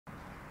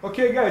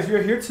Okay guys, we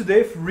are here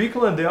today with Ricky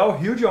Lundell,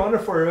 huge honor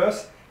for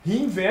us.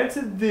 He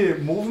invented the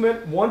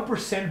movement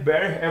 1%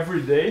 better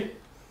every day.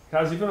 He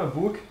has even a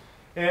book.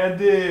 And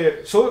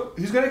so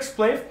he's going to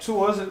explain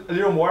to us a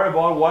little more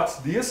about what's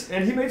this.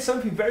 And he made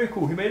something very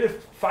cool. He made a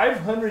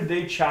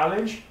 500-day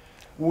challenge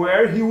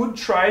where he would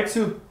try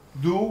to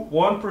do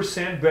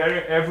 1%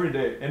 better every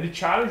day. And the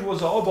challenge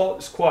was all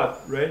about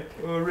squat, right,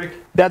 Rick?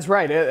 That's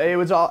right. It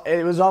was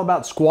all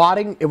about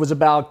squatting. It was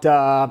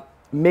about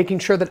making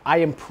sure that I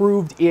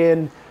improved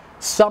in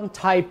some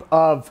type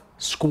of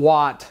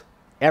squat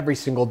every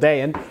single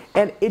day. And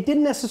it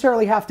didn't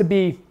necessarily have to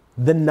be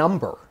the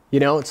number, you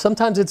know.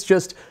 Sometimes it's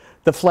just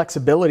the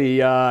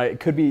flexibility. It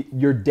could be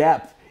your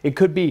depth. It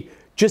could be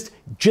just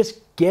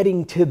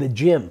getting to the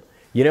gym,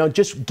 you know,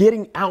 just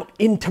getting out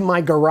into my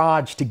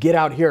garage to get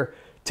out here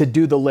to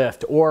do the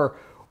lift, or,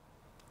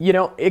 you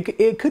know,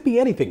 it could be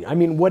anything. I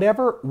mean,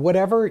 whatever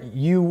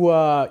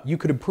you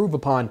could improve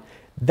upon,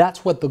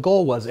 that's what the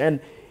goal was. And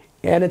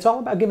it's all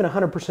about giving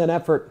 100%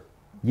 effort.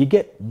 You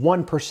get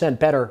 1%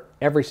 better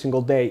every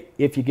single day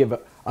if you give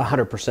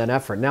 100%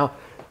 effort. Now,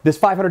 this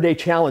 500-day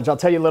challenge, I'll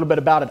tell you a little bit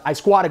about it. I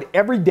squatted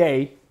every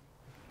day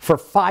for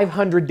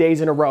 500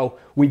 days in a row.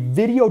 We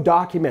video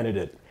documented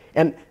it.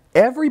 And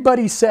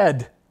everybody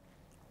said,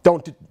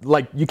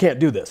 you can't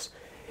do this.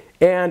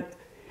 And,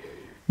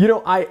 you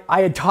know, I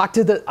had talked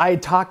to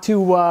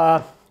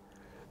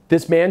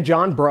this man,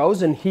 John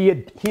Bros, and he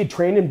had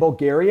trained in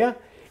Bulgaria.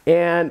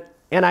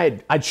 And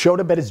I'd showed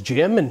up at his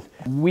gym, and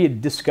we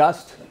had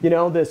discussed, you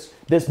know, this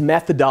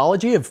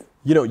methodology of,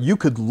 you know, you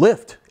could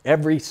lift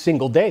every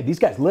single day. These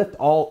guys lift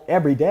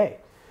every day.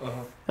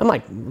 I'm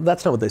like,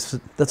 that's not what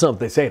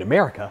they say in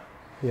America.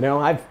 You know,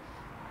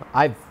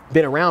 I've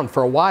been around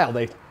for a while.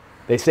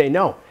 They say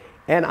no,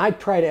 and I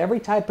tried every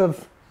type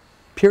of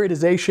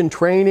periodization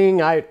training.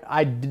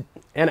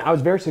 And I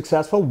was very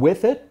successful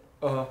with it.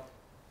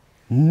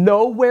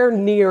 Nowhere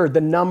near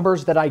the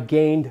numbers that I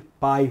gained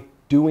by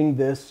doing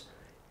this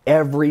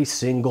every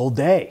single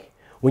day.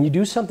 When you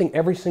do something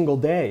every single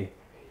day,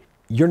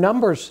 your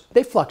numbers,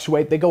 they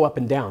fluctuate, they go up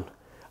and down.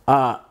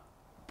 But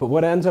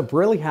what ends up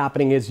really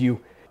happening is you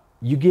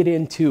get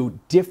into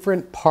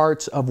different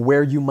parts of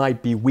where you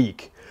might be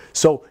weak.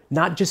 So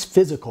not just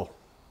physical.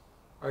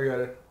 I got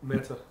it.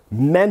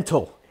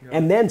 Mental. Yeah.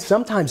 And then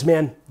sometimes,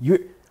 man,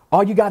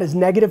 all you got is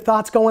negative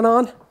thoughts going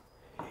on.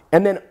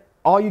 And then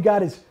all you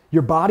got is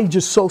your body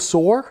just so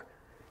sore.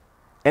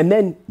 And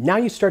then now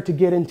you start to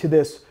get into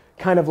this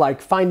kind of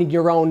like finding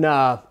your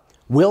own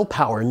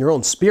willpower and your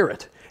own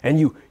spirit. And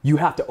you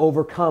have to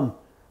overcome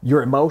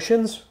your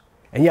emotions,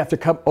 and you have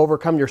to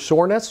overcome your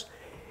soreness.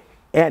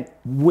 And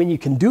when you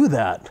can do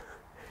that,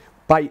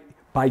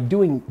 by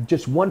doing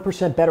just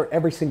 1% better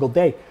every single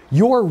day,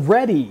 you're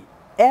ready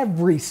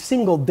every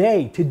single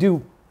day to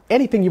do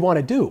anything you want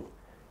to do.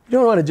 You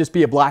don't want to just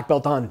be a black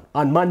belt on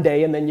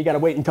Monday, and then you got to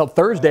wait until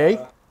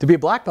Thursday to be a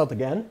black belt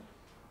again,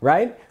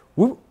 right?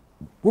 We're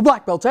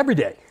black belts every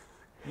day.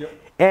 Yep.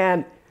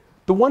 And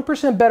the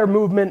 1% better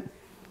movement,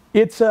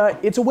 it's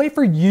a way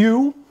for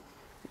you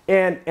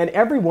and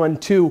everyone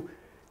to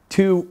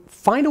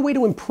find a way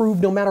to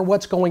improve no matter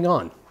what's going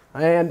on.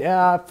 And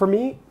for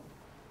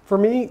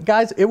me,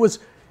 guys, it was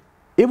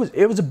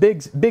a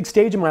big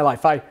stage in my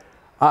life.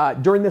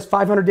 During this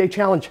 500-day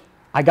challenge,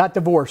 I got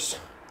divorced.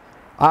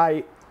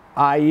 My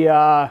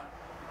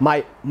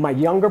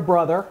younger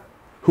brother,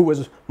 who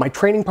was my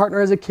training partner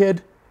as a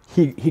kid,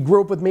 he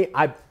grew up with me.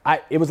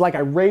 It was like I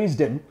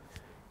raised him.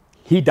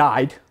 He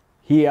died.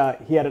 He had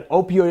an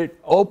opioid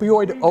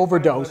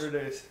overdose.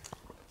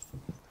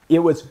 It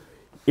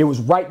was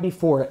right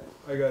before it.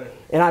 I got it.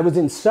 And I was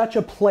in such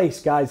a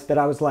place, guys, that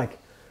I was like,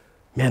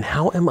 man,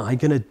 how am I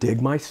gonna dig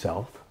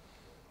myself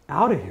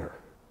out of here?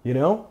 You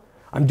know,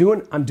 I'm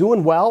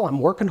doing well. I'm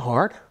working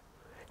hard.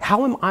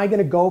 How am I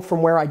gonna go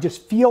from where I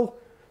just feel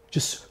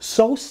just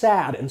so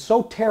sad and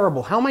so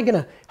terrible? How am I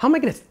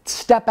gonna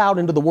step out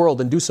into the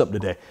world and do something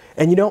today?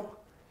 And you know,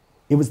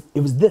 it was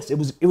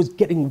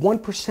getting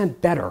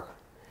 1% better.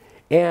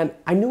 And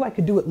I knew I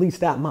could do at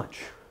least that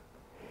much.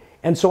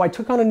 And so I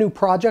took on a new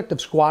project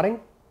of squatting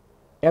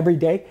every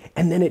day,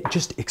 and then it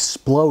just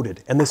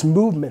exploded. And this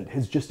movement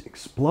has just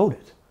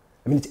exploded.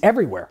 I mean, it's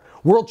everywhere.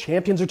 World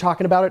champions are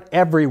talking about it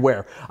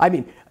everywhere. I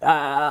mean,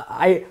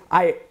 I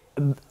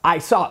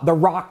saw The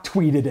Rock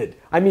tweeted it.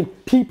 I mean,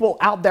 people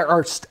out there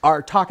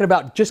are talking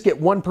about just get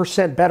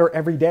 1% better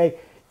every day.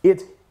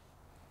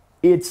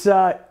 It's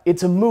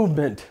a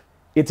movement.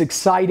 It's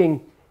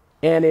exciting,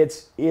 and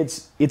it's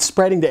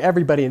spreading to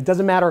everybody. It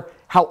doesn't matter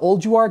how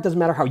old you are. It doesn't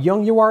matter how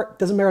young you are. It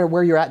doesn't matter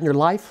where you're at in your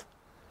life.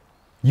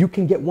 You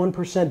can get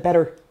 1%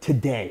 better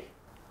today,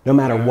 no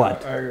matter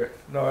what. I agree.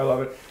 No, I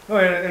love it. No,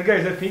 and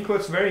guys, I think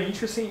what's very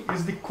interesting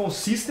is the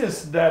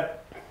consistency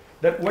that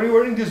when you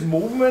are in this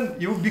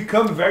movement, you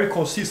become very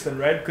consistent,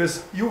 right?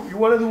 Because you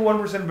want to do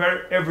 1%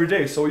 better every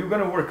day. So you're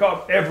going to work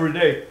out every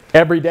day.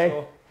 Every day?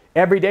 So,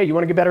 every day. You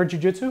want to get better at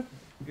jiu-jitsu?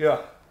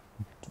 Yeah.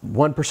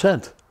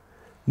 1%.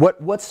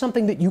 What's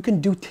something that you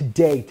can do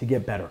today to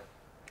get better?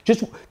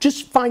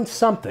 Just find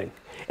something.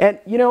 And,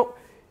 you know,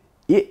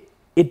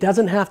 it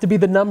doesn't have to be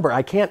the number.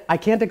 I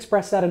can't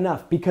express that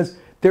enough, because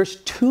there's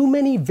too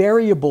many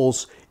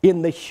variables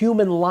in the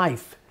human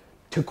life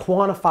to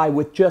quantify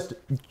with just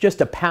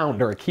a pound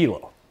or a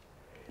kilo.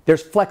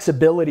 There's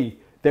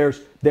flexibility.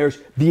 There's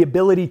the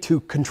ability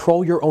to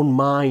control your own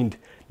mind.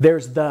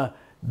 There's the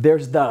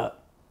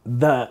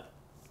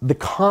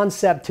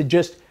concept to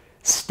just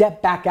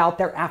step back out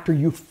there after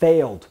you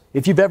failed.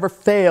 If you've ever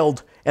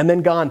failed and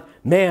then gone,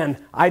 man,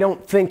 I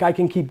don't think I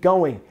can keep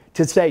going,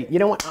 to say, you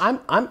know what, I'm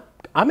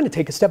going to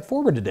take a step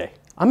forward today.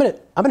 I'm going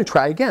to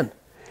try again.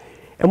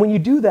 And when you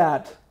do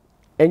that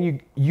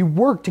and you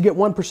work to get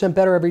 1%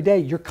 better every day,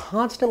 you're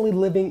constantly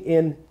living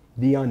in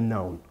the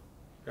unknown.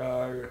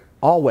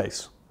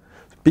 Always.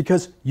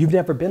 Because you've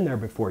never been there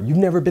before. You've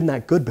never been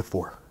that good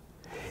before.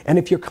 And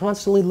if you're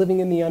constantly living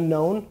in the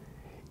unknown,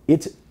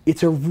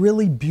 it's a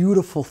really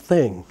beautiful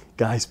thing,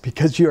 guys,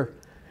 because you're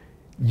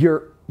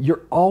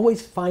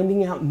always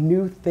finding out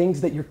new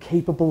things that you're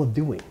capable of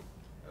doing.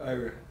 I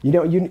agree. You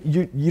know,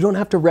 you don't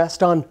have to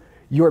rest on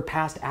your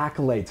past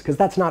accolades, because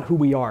that's not who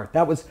we are.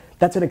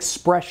 That's an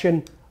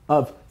expression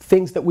of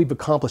things that we've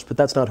accomplished, but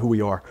that's not who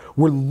we are.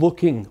 We're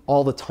looking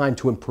all the time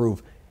to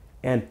improve,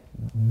 and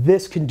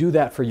this can do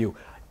that for you.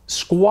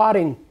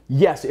 Squatting,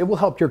 yes, it will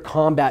help your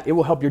combat, it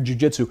will help your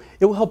jiu-jitsu,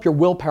 it will help your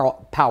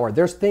willpower.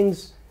 There's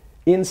things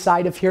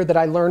inside of here that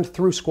I learned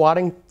through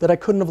squatting that I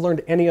couldn't have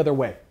learned any other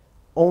way.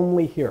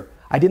 Only here.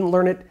 I didn't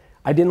learn it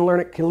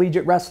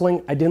collegiate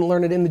wrestling. I didn't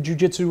learn it in the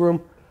jiu-jitsu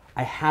room.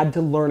 I had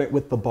to learn it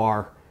with the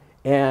bar,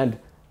 and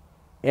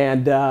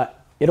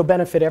it'll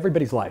benefit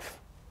everybody's life.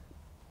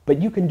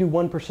 But you can do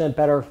 1%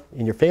 better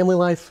in your family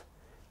life,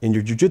 in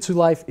your jiu-jitsu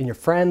life, in your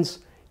friends,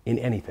 in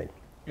anything.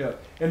 Yeah,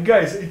 and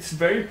guys, it's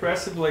very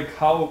impressive like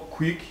how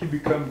quick he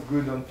becomes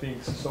good on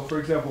things. So for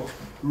example,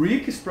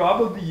 Rick is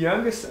probably the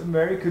youngest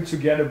American to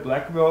get a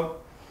black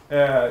belt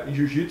in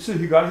Jiu-Jitsu.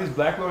 He got his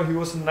black belt, he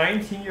was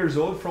 19 years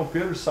old, from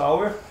Pedro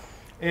Sauer.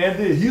 And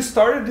he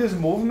started this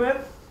movement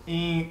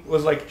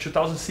was like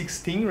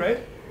 2016, right?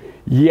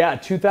 Yeah,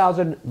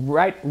 2000,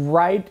 right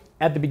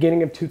at the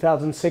beginning of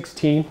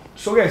 2016.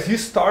 So guys, he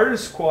started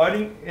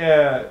squatting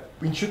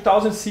in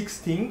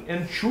 2016,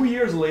 and 2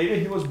 years later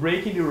he was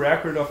breaking the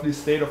record of the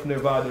state of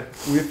Nevada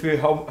with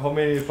how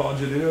many pounds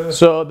he did?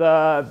 So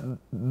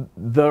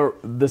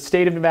the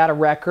state of Nevada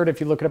record, if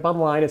you look it up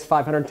online, is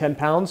 510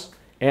 pounds,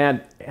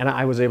 and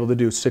I was able to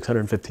do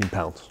 615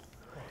 pounds.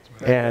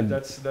 And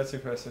that's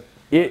impressive.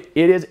 It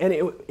is, and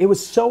it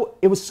was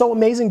so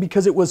amazing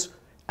because it was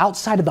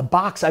outside of the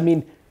box. I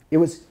mean, it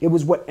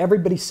was what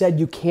everybody said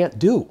you can't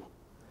do.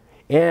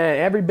 And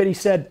everybody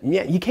said,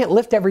 yeah, you can't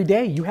lift every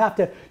day. You have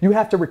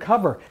to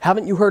recover.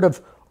 Haven't you heard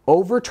of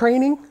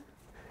overtraining?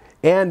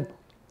 And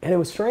it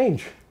was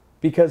strange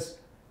because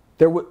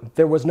there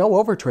was no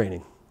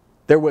overtraining.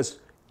 There was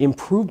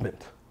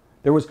improvement.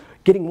 There was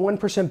getting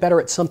 1%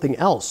 better at something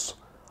else.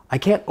 I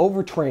can't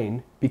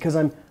overtrain because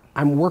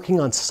I'm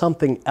working on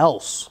something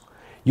else.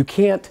 You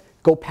can't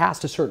go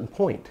past a certain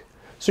point.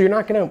 So you're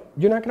not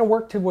gonna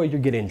work to where you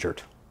get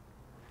injured.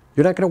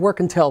 You're not gonna work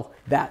until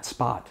that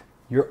spot.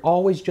 You're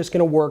always just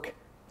gonna work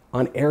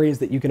on areas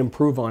that you can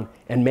improve on.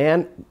 And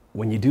man,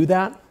 when you do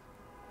that,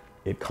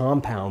 it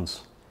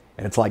compounds.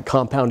 And it's like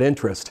compound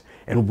interest.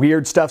 And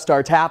weird stuff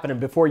starts happening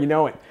before you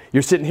know it.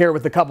 You're sitting here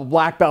with a couple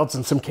black belts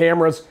and some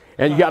cameras,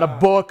 and you got a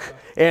book,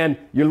 and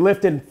you're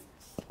lifting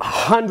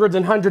hundreds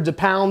and hundreds of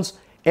pounds,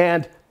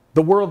 and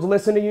the world's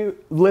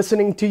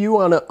listening to you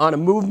on a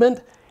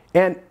movement,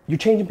 and you're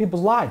changing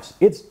people's lives.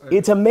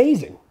 It's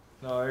amazing.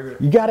 No, I agree.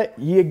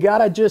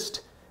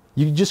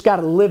 You just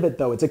gotta live it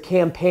though. It's a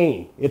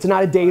campaign. It's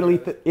not a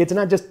daily. It's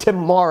not just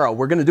tomorrow.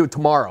 We're gonna do it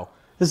tomorrow.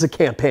 This is a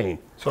campaign.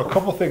 So a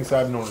couple things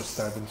I've noticed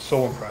that I've been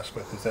so impressed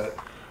with is that,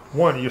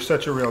 one, you're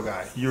such a real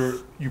guy.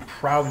 You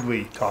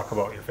proudly talk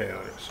about your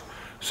failures.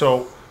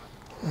 So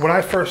when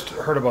I first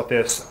heard about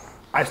this,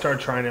 I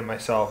started trying it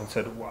myself and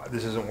said, wow,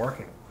 this isn't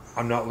working.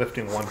 I'm not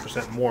lifting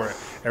 1% more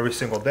every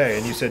single day.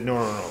 And you said,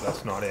 no,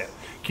 that's not it.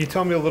 Can you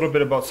tell me a little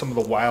bit about some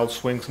of the wild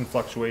swings and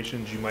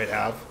fluctuations you might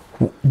have?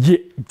 Yeah,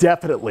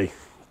 definitely.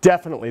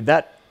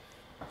 That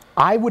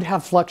I would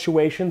have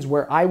fluctuations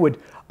where I would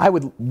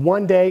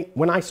one day,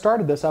 when I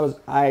started this,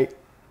 I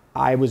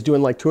was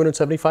doing like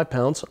 275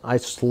 pounds. I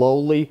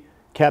slowly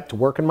kept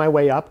working my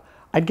way up.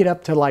 I'd get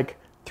up to like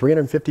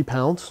 350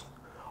 pounds.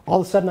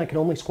 All of a sudden I could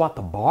only squat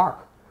the bar.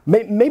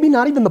 Maybe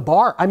not even the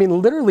bar. I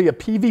mean, literally a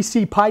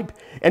PVC pipe,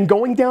 and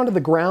going down to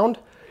the ground,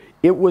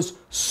 it was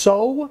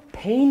so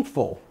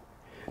painful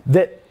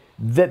that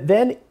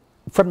then,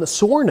 from the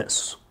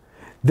soreness,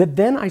 that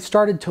then I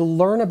started to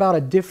learn about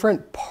a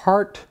different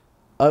part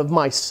of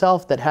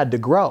myself that had to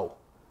grow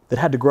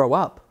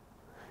up.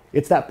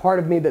 It's that part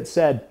of me that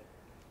said,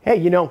 hey,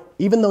 you know,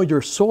 even though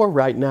you're sore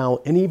right now,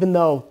 and even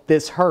though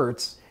this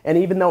hurts, and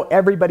even though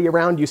everybody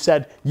around you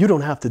said, you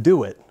don't have to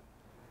do it,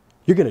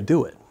 you're gonna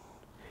do it.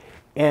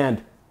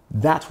 And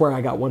that's where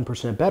I got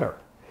 1% better.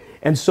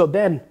 And so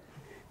then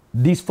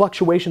these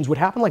fluctuations would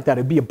happen like that.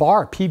 It'd be a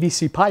bar,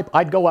 PVC pipe.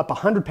 I'd go up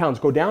 100 pounds,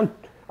 go down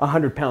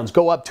 100 pounds,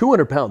 go up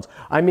 200 pounds.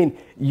 I mean,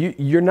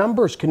 your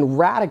numbers can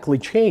radically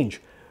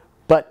change.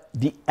 but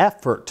the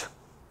effort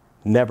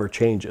never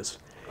changes.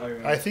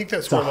 I think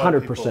that's It's where 100%.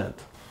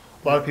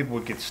 a lot of people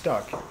would get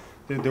stuck.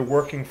 They're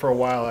working for a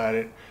while at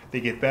it. They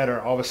get better.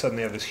 All of a sudden,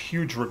 they have this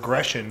huge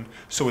regression.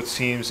 So it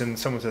seems, and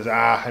someone says,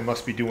 I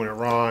must be doing it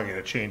wrong. I got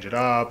to change it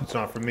up. It's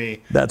not for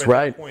me. That's but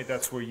right. At that point,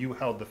 that's where you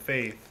held the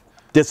faith.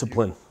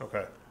 Discipline.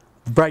 Okay.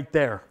 Right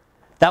there.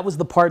 That was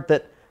the part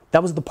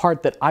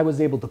that I was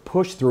able to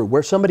push through,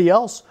 where somebody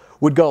else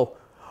would go,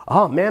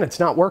 oh man, it's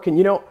not working.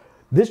 You know,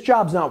 this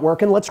job's not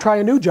working. Let's try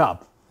a new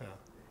job. Yeah.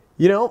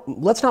 You know,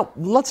 let's not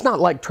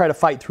like try to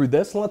fight through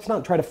this. Let's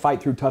not try to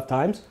fight through tough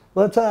times.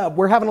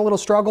 We're having a little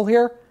struggle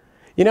here.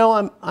 You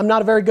know, I'm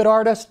not a very good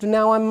artist, and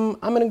now I'm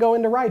going to go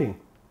into writing.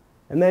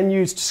 And then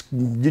you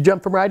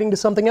jump from writing to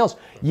something else.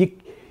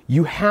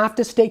 You have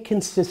to stay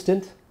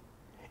consistent,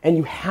 and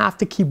you have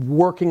to keep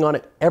working on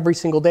it every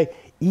single day,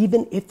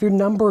 even if your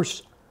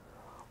numbers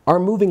are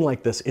moving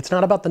like this. It's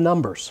not about the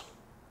numbers.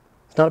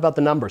 It's not about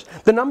the numbers.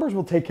 The numbers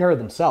will take care of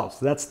themselves.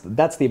 That's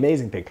the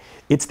amazing thing.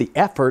 It's the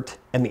effort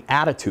and the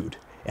attitude.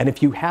 And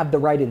if you have the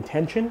right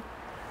intention,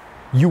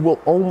 you will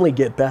only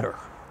get better.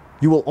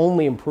 You will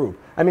only improve.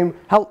 I mean,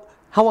 how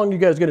long are you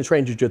guys going to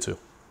train jiu-jitsu?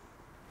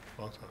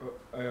 Long time.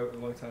 A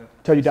long time.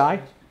 Till you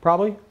die,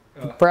 probably?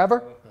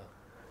 Forever?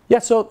 Yeah,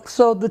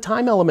 so the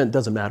time element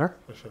doesn't matter.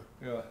 For sure.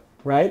 Yeah.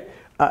 Right?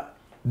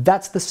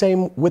 That's the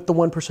same with the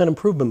 1%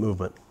 improvement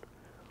movement.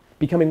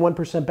 Becoming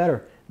 1%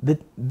 better.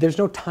 There's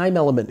no time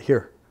element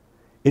here.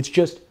 It's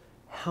just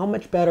how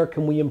much better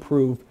can we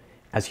improve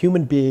as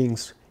human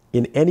beings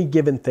in any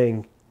given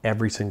thing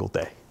every single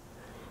day.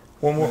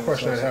 One more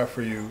question I have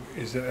for you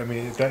is that, I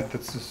mean,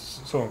 that's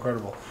just so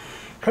incredible.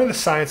 Kind of the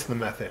science of the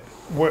method.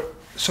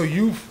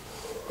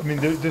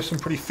 There's some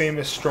pretty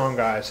famous strong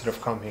guys that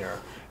have come here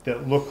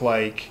that look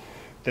like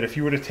that if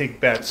you were to take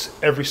bets,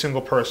 every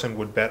single person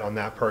would bet on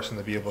that person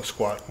to be able to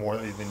squat more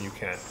than you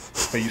can,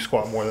 but you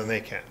squat more than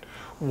they can.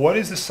 What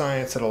is the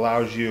science that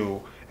allows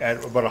you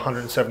at about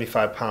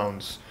 175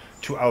 pounds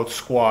to out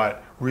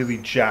squat really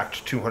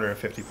jacked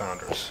 250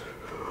 pounders?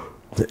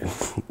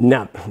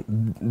 Now,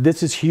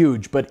 this is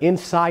huge, but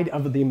inside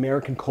of the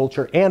American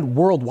culture and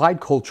worldwide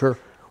culture,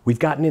 we've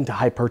gotten into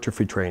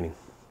hypertrophy training.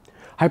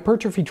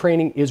 Hypertrophy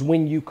training is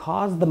when you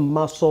cause the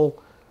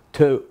muscle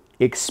to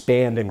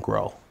expand and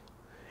grow.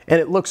 And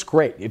it looks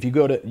great. If you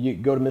go to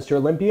Mr.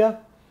 Olympia,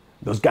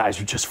 those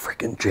guys are just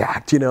freaking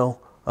jacked, you know,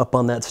 up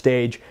on that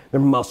stage. Their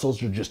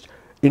muscles are just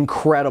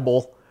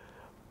incredible.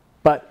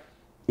 But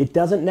it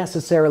doesn't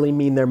necessarily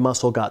mean their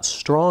muscle got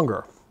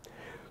stronger.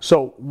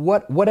 So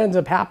what ends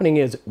up happening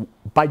is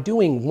by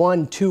doing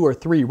 1, 2, or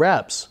 3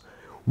 reps,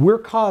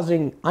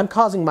 I'm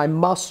causing my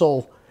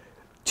muscle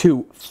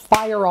to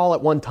fire all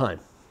at one time.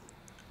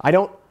 I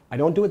don't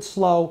do it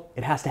slow.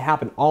 It has to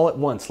happen all at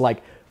once,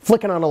 like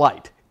flicking on a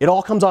light. It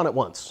all comes on at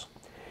once.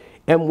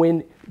 And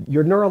when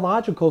your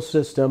neurological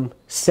system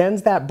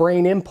sends that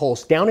brain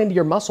impulse down into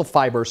your muscle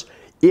fibers,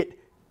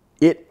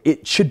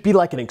 it should be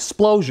like an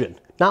explosion,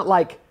 not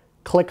like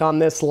click on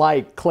this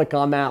light, click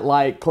on that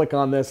light, click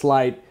on this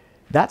light.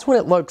 That's when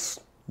it looks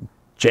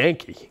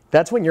janky.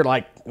 That's when you're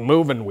like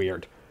moving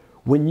weird.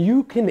 When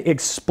you can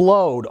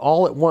explode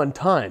all at one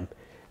time,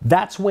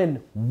 that's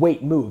when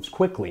weight moves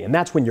quickly, and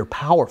that's when you're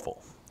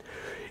powerful.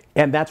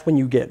 And that's when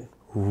you get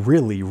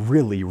really,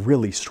 really,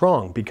 really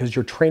strong, because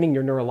you're training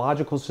your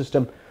neurological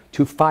system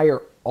to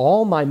fire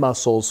all my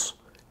muscles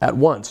at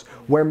once,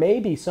 where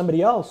maybe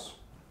somebody else,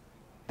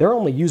 they're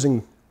only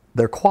using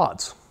their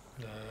quads.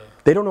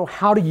 They don't know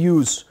how to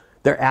use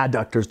their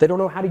adductors. They don't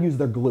know how to use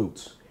their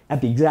glutes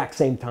at the exact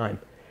same time.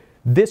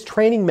 This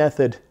training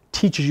method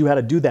teaches you how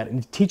to do that,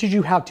 and it teaches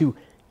you how to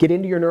get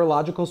into your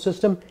neurological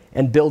system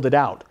and build it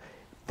out.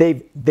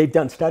 They've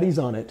done studies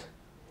on it,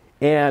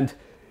 and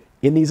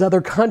in these other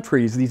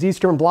countries, these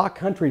Eastern Bloc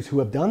countries who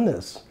have done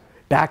this,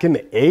 back in the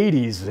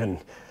 80s and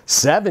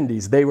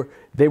 70s,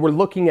 they were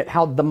looking at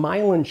how the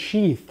myelin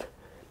sheath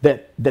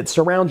that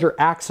surrounds your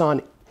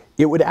axon,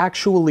 it would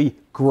actually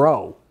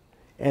grow.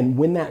 And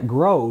when that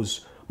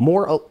grows,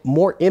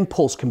 more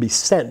impulse can be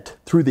sent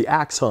through the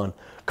axon,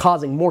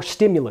 causing more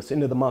stimulus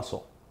into the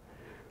muscle.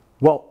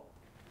 Well,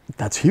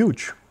 that's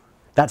huge.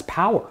 That's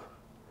power.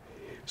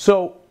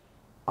 So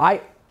I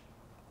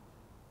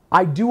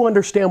do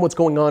understand what's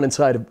going on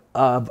inside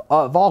of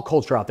all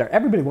culture out there.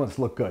 Everybody wants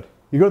to look good.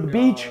 You go to the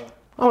beach,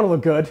 I want to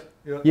look good.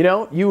 Yeah. You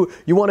know,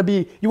 you want to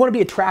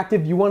be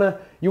attractive. You want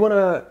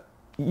to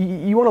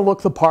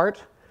look the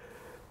part.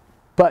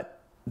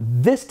 But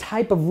this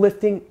type of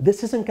lifting,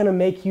 this isn't going to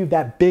make you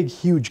that big,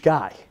 huge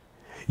guy.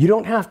 You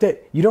don't have to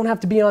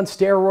be on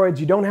steroids.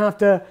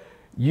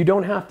 You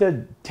don't have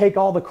to take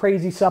all the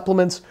crazy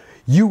supplements.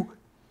 You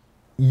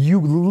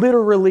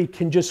literally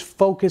can just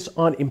focus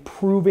on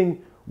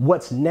improving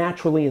what's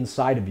naturally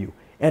inside of you.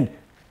 And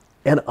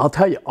I'll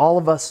tell you, all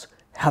of us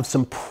have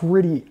some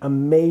pretty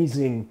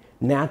amazing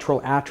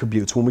natural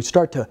attributes. When we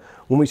start to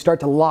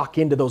lock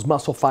into those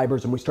muscle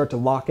fibers and we start to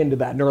lock into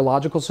that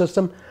neurological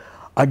system,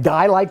 a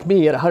guy like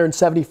me at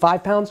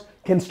 175 pounds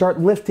can start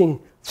lifting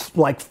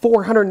like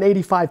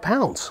 485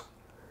 pounds.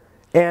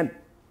 And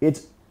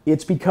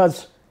it's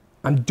because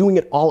I'm doing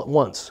it all at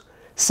once.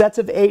 Sets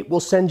of 8 will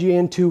send you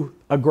into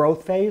a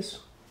growth phase.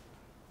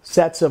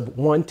 Sets of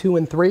 1, 2,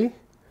 and 3,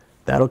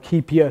 that'll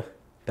keep you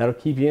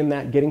in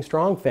that getting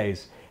strong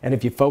phase. And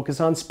if you focus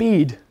on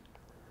speed,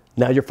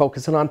 now you're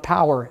focusing on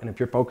power. And if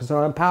you're focusing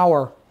on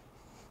power,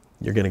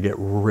 you're going to get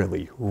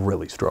really,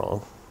 really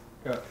strong.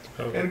 Yeah.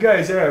 And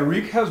guys,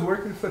 Rick has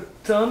worked with a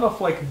ton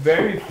of like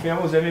very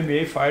famous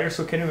MMA fighters.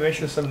 So can you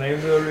mention some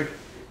names, Rick?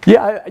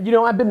 Yeah, you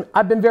know,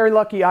 I've been very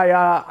lucky.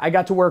 I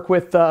got to work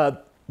with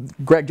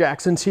Greg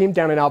Jackson's team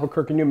down in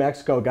Albuquerque, New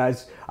Mexico,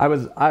 guys. I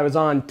was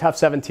on Tough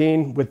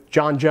 17 with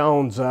John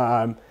Jones.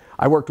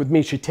 I worked with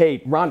Misha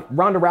Tate.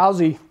 Ronda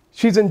Rousey,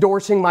 she's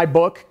endorsing my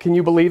book. Can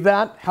you believe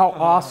that? How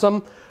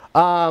awesome.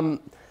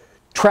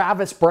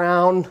 Travis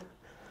Brown,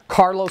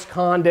 Carlos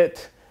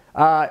Condit,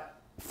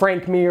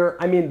 Frank Mir.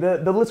 I mean,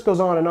 the list goes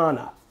on and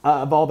on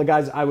of all the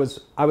guys I was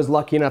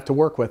lucky enough to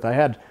work with. I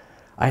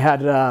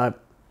had a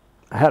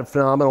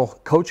phenomenal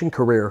coaching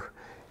career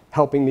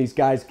helping these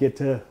guys get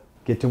to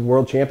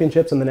world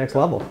championships and the next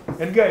level.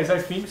 And guys, I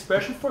think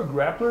especially for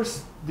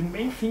grapplers, the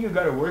main thing you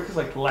gotta work is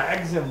like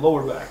legs and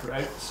lower back,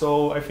 right?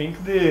 So I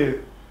think the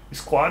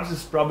squats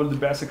is probably the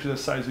best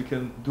exercise you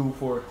can do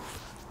for.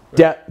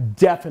 Right?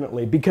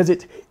 Definitely, because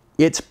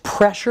it's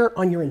pressure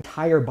on your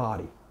entire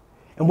body.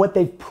 And what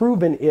they've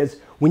proven is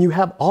when you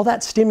have all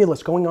that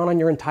stimulus going on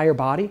your entire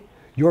body,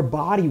 your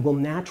body will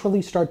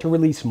naturally start to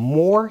release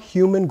more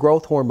human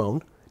growth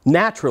hormone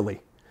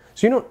naturally.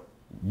 So you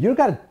don't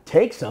got to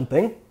take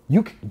something.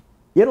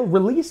 It'll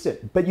release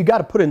it, but you got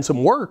to put in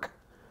some work.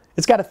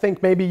 It's got to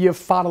think maybe you've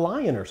fought a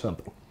lion or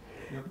something.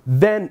 Yep.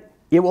 Then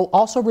it will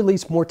also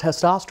release more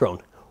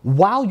testosterone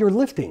while you're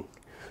lifting.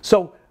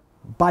 So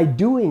by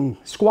doing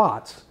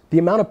squats, the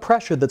amount of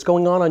pressure that's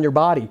going on your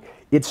body,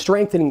 it's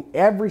strengthening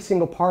every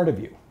single part of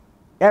you,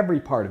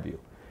 every part of you.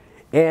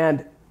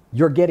 And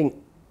you're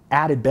getting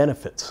added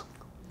benefits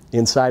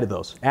inside of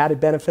those. Added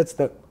benefits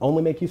that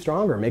only make you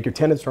stronger, make your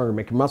tendons stronger,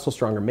 make your muscles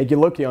stronger, make you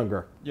look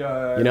younger.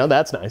 Yeah. You know,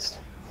 that's nice.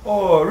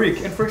 Oh,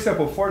 Rick, and for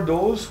example, for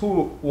those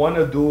who want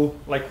to do,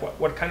 like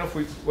what kind of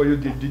what you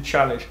did, the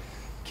challenge,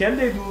 can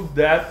they do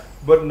that,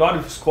 but not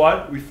with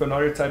squat, with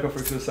another type of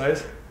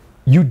exercise?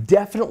 You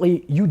definitely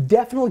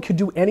could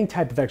do any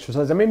type of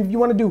exercise. I mean, if you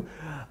want to do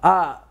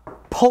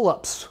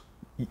pull-ups,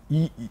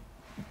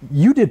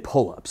 you did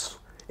pull-ups.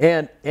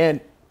 And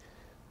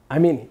I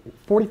mean,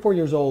 44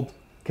 years old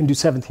can do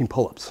 17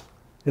 pull-ups.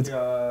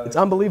 It's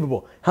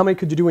unbelievable. How many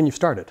could you do when you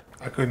started?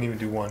 I couldn't even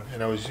do one,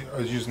 and I was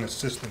using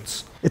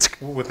assistants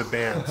with the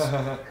bands.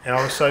 And all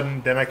of a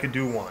sudden, then I could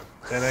do one.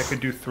 Then I could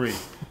do 3.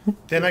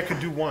 Then I could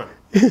do 1.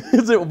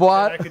 Is it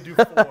what? Then I could do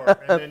 4.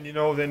 And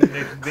then, then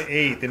the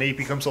 8. Then 8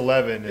 becomes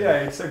 11.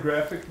 Yeah, it's a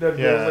graphic that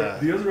goes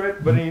like this,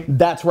 right? But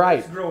that's right.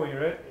 It's growing,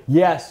 right?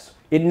 Yes.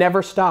 It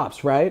never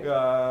stops, right?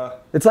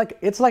 It's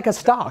like a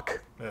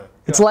stock. Yeah.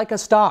 It's like a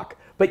stock.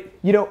 But,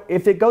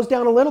 if it goes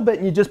down a little bit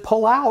and you just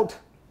pull out,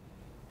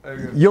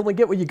 you only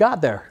get what you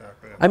got there.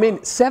 Exactly. I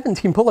mean,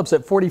 17 pull-ups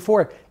at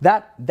 44,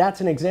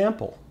 that's an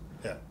example.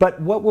 Yeah. But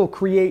what will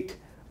create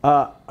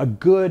a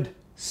good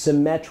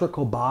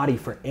symmetrical body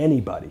for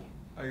anybody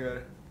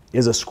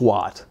is a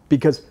squat,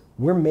 because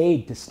we're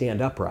made to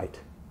stand upright.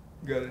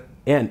 Got it.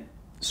 And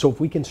so if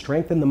we can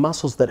strengthen the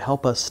muscles that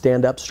help us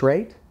stand up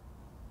straight,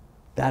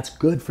 that's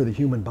good for the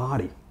human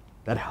body.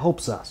 That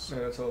helps us.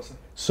 Yeah, that's awesome.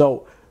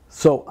 So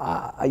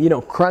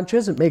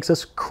crunches, it makes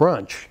us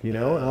crunch,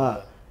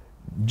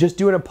 just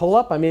doing a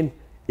pull-up, I mean,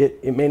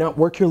 it may not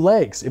work your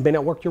legs. It may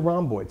not work your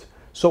rhomboids.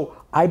 So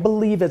I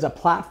believe as a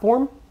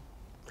platform,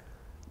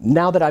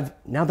 now that I've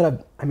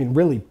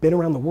really been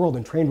around the world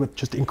and trained with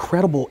just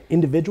incredible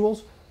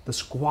individuals, the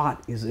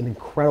squat is an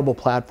incredible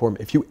platform.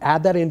 If you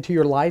add that into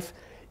your life,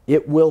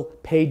 it will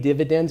pay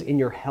dividends in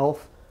your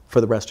health for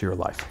the rest of your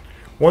life.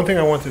 One thing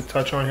I want to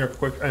touch on here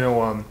quick, I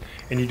know,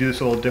 and you do this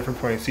a little different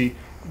from what I see,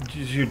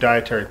 is your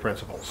dietary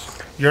principles.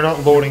 You're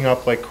not loading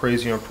up like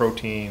crazy on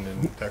protein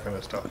and that kind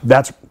of stuff.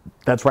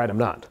 That's right, I'm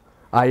not.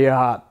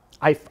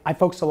 I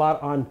focus a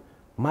lot on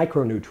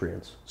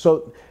micronutrients.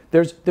 So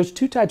there's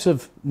 2 types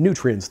of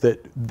nutrients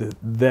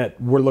that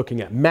we're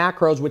looking at.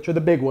 Macros, which are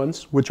the big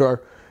ones, which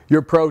are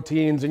your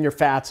proteins and your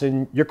fats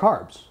and your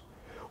carbs.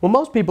 Well,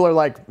 most people are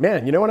like,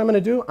 man, you know what I'm going to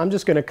do? I'm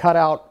just going to cut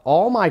out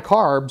all my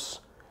carbs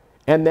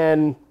and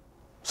then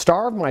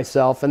starve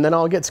myself, and then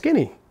I'll get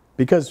skinny,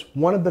 because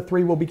one of the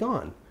 3 will be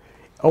gone,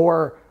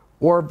 or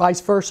vice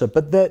versa.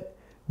 But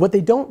what they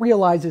don't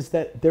realize is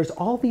that there's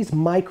all these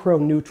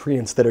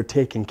micronutrients that are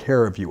taking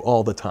care of you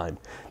all the time.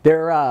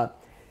 They're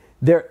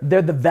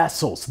the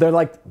vessels.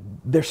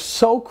 They're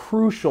so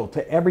crucial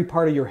to every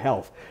part of your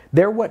health.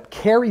 They're what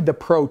carry the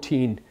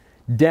protein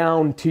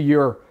down to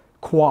your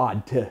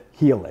quad to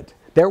heal it.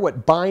 They're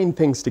what bind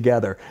things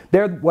together.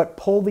 They're what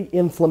pull the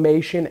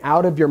inflammation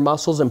out of your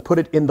muscles and put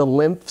it in the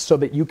lymph so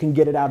that you can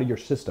get it out of your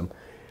system.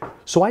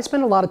 So I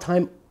spend a lot of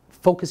time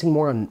focusing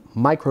more on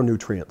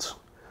micronutrients.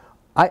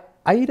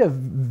 I eat a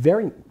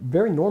very,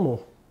 very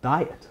normal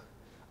diet.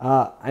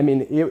 I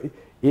mean,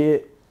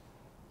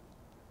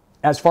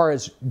 as far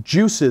as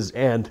juices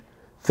and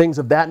things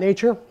of that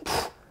nature,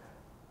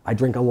 I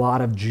drink a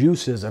lot of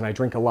juices, and I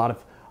drink a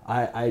lot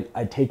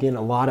I take in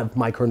a lot of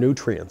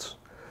micronutrients.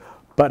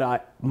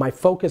 But my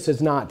focus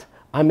is not,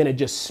 I'm going to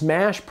just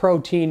smash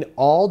protein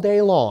all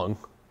day long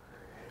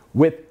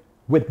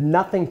with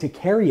nothing to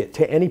carry it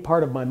to any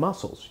part of my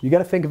muscles. You got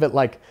to think of it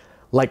like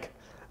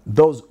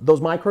those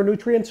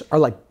micronutrients are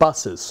like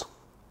buses,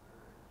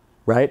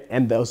 right?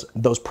 And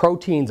those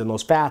proteins and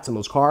those fats and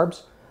those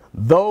carbs,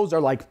 those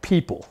are like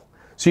people.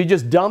 So you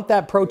just dump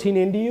that protein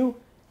into you,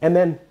 and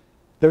then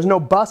there's no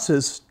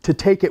buses to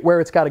take it where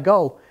it's got to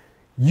go.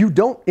 You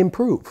don't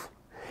improve.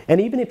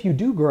 And even if you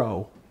do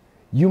grow,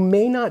 you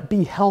may not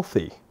be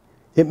healthy.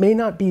 It may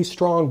not be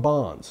strong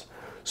bonds.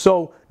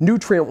 So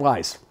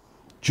nutrient-wise,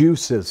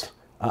 juices,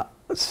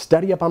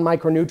 study up on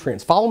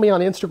micronutrients. Follow me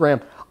on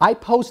Instagram. I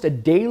post a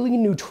daily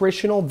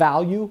nutritional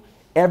value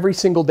every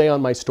single day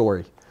on my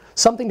story.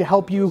 Something to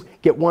help you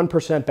get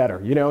 1% better,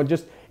 you know,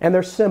 and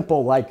they're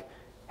simple, like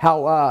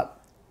how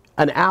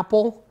an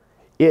apple,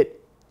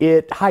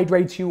 it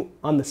hydrates you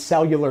on the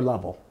cellular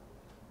level.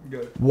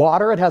 Good.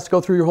 Water, it has to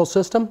go through your whole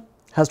system,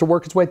 has to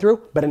work its way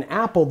through, but an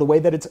apple, the way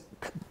that it's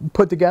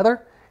put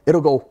together,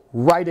 it'll go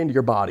right into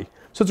your body.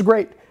 So it's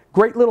great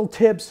little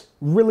tips,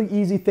 really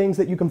easy things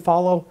that you can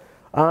follow.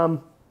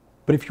 But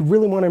if you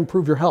really want to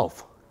improve your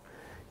health,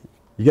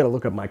 you got to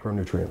look up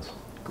micronutrients.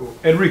 Cool.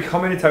 And Rick,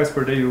 how many times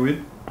per day you eat?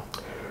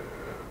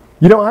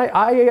 You know,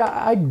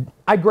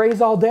 I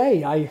graze all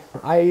day.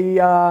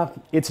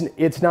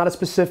 It's not a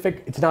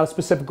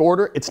specific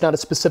order. It's not a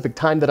specific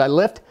time that I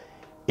lift.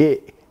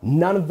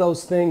 None of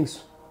those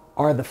things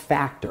are the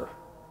factor.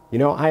 You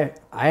know, I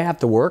have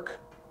to work.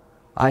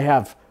 I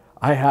have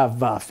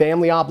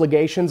family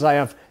obligations. I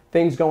have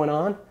things going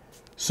on.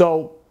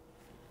 So,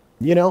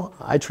 you know,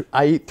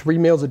 I eat 3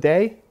 meals a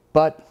day,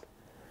 but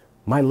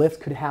my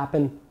lift could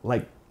happen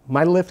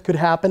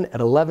at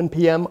 11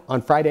 p.m.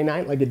 on Friday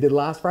night, like it did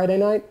last Friday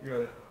night.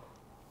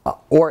 Yeah.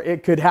 Or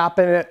it could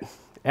happen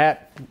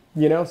at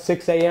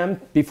 6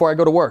 a.m. before I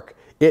go to work.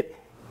 It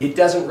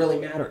doesn't really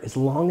matter as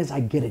long as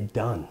I get it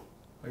done.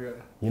 Okay.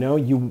 You know,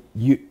 you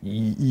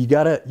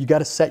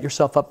gotta set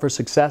yourself up for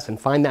success and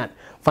find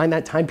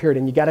that time period,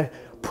 and you gotta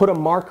put a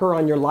marker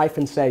on your life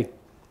and say,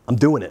 I'm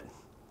doing it.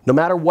 No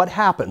matter what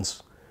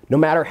happens, no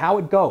matter how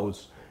it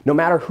goes, no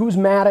matter who's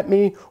mad at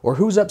me or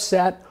who's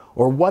upset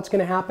or what's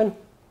gonna happen,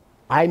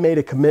 I made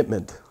a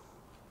commitment,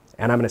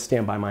 and I'm going to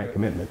stand by my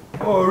commitment.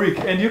 Oh, Rick,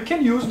 and you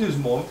can use this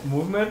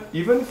movement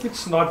even if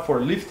it's not for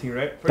lifting,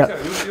 right? For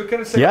example, you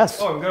can say, yes.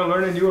 Oh, I'm going to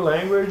learn a new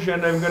language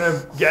and I'm going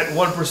to get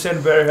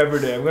 1% better every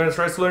day. I'm going to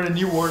try to learn a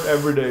new word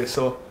every day.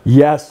 So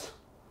yes,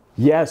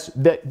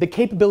 the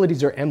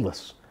capabilities are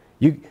endless.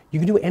 You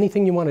can do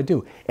anything you want to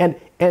do. And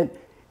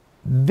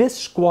this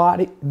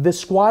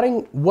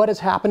squatting, what has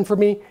happened for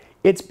me,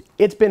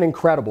 it's been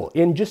incredible.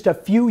 In just a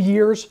few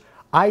years,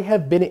 I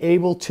have been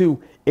able to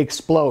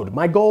explode.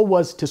 My goal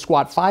was to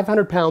squat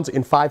 500 pounds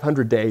in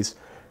 500 days.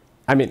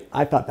 I mean,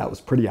 I thought that was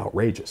pretty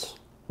outrageous,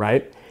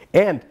 right?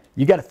 And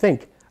you got to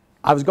think,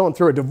 I was going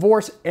through a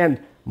divorce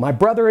and my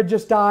brother had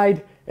just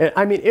died. And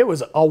I mean, it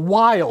was a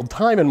wild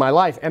time in my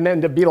life. And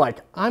then to be like,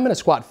 I'm going to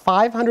squat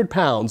 500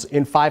 pounds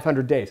in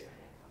 500 days.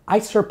 I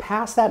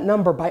surpassed that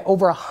number by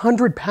over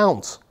 100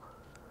 pounds.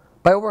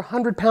 By over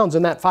 100 pounds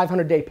in that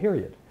 500-day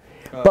period.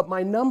 But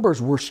my numbers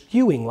were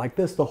skewing like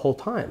this the whole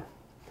time.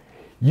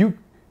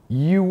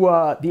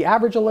 The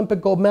average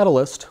Olympic gold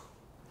medalist,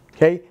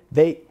 okay,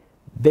 they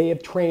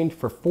have trained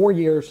for 4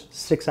 years,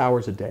 6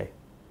 hours a day.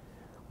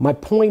 My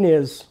point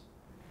is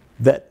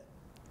that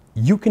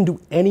you can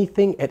do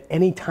anything at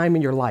any time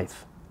in your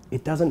life.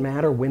 It doesn't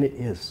matter when it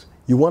is.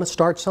 You want to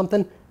start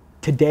something?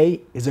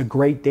 Today is a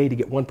great day to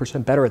get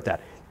 1% better at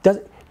that.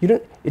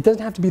 It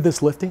doesn't have to be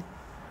this lifting.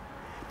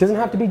 It doesn't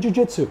have to be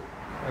jiu-jitsu.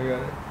 I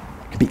got it.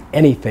 It could be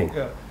anything.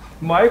 Yeah.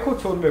 Michael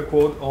told me a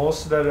quote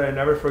also that I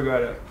never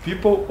forgot.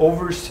 People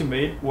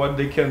overestimate what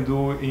they can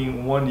do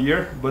in 1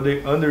 year, but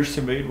they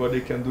underestimate what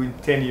they can do in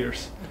 10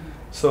 years.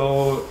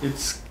 So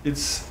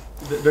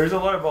there's a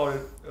lot about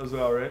it as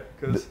well, right?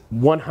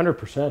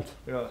 100%.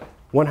 Yeah.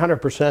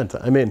 100%.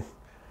 I mean,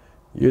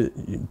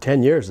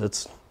 10 years,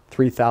 that's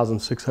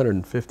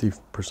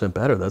 3,650%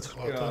 better. That's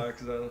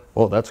exactly.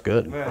 Well, that's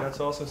good. Man,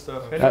 that's awesome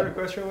stuff. Any other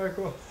question,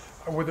 Michael?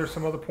 Were there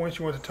some other points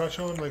you wanted to touch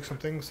on, like some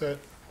things that?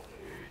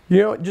 You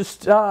know,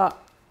 just it's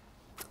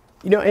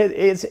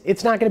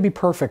not going to be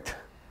perfect.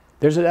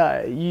 There's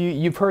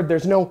you've heard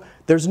there's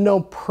no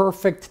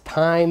perfect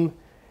time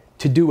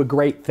to do a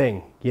great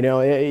thing. You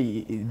know,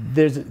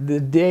 there's the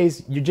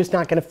days you're just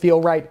not going to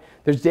feel right.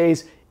 There's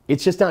days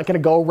it's just not going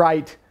to go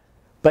right.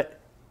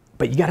 But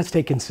you got to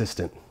stay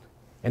consistent.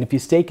 And if you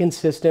stay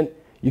consistent,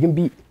 you can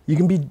be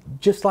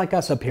just like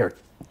us up here.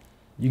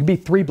 You can be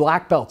 3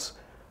 black belts,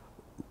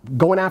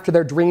 going after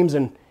their dreams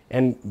and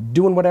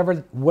doing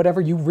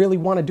whatever you really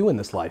want to do in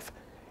this life.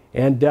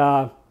 And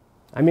I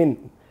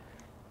mean,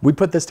 we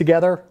put this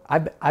together.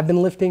 I've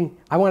been lifting.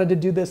 I wanted to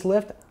do this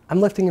lift.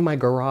 I'm lifting in my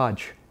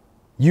garage.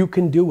 You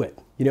can do it.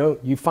 You know,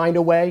 you find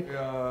a way.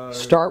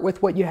 Start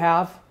with what you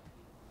have,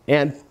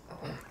 and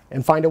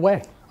find a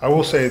way. I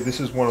will say this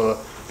is one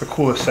of the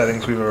coolest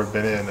settings we've ever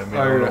been in. I mean,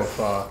 I don't know if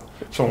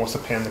someone wants to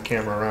pan the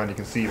camera around, you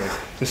can see like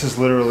this is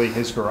literally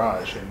his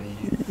garage, and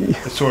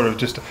it's sort of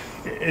just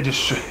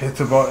it's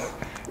about.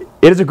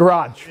 It is a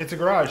garage. It's a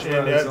garage,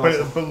 Yeah, and,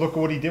 awesome. but look at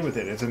what he did with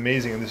it. It's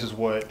amazing, and this is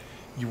what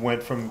you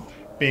went from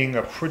being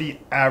a pretty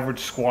average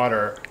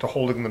squatter to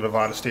holding the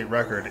Nevada state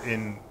record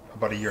in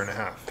about a year and a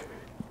half.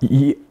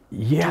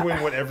 Yeah.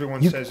 Doing what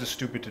everyone says is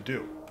stupid to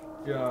do.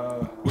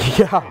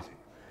 Yeah.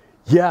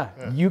 Yeah.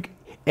 You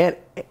and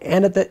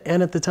at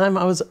the time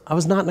I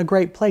was not in a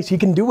great place. You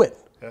can do it.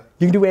 Yeah.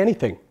 You can do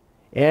anything.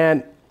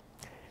 And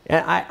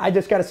I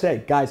just got to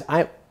say, guys,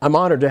 I'm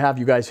honored to have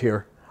you guys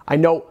here. I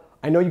know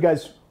you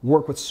guys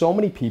work with so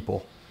many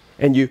people,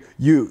 and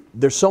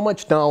there's so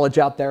much knowledge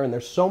out there, and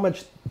there's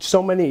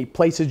so many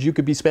places you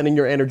could be spending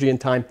your energy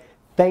and time.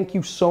 Thank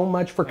you so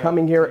much for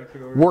coming here,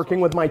 working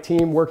with my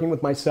team, working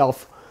with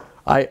myself.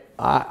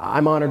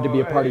 I'm honored to be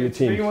a part of your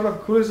team. It's been one of the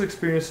coolest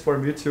experiences for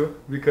me too,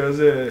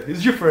 because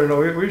it's different.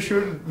 You know, we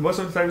shoot most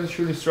of the time we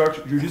shoot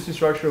jiu-jitsu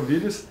instructional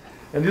videos,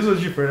 and this was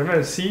different. I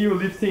mean, seeing you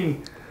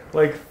lifting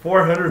like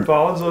 400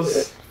 pounds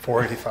was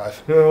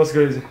 485. It was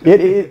crazy.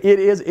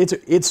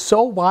 It's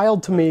so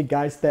wild to me,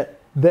 guys, that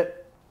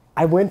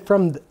I went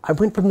from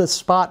the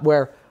spot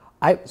where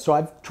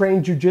I've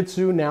trained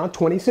jiu-jitsu now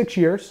 26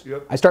 years.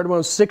 Yep. I started when I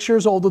was 6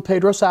 years old with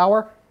Pedro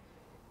Sauer.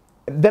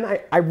 Then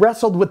I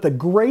wrestled with the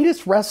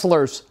greatest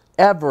wrestlers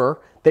ever.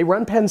 They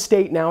run Penn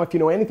State now. If you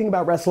know anything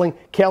about wrestling,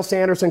 Cale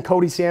Sanderson,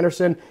 Cody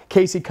Sanderson,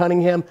 Casey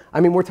Cunningham. I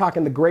mean, we're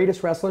talking the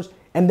greatest wrestlers.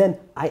 And then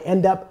I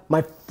end up,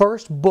 my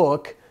first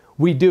book,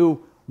 we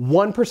do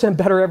 1%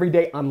 better every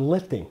day on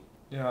lifting.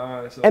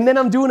 Yeah. So And then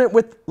I'm doing it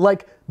with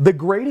like the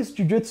greatest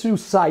jiu-jitsu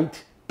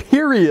site,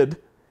 period.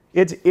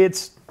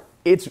 It's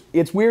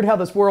weird how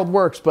this world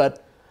works,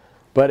 but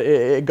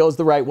it goes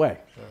the right way.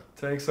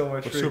 thanks so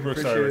much. We're Rick. super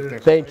Appreciate excited.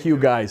 it. Thank you,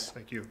 guys.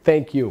 Thank you.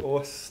 Thank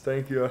you.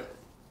 Thank you.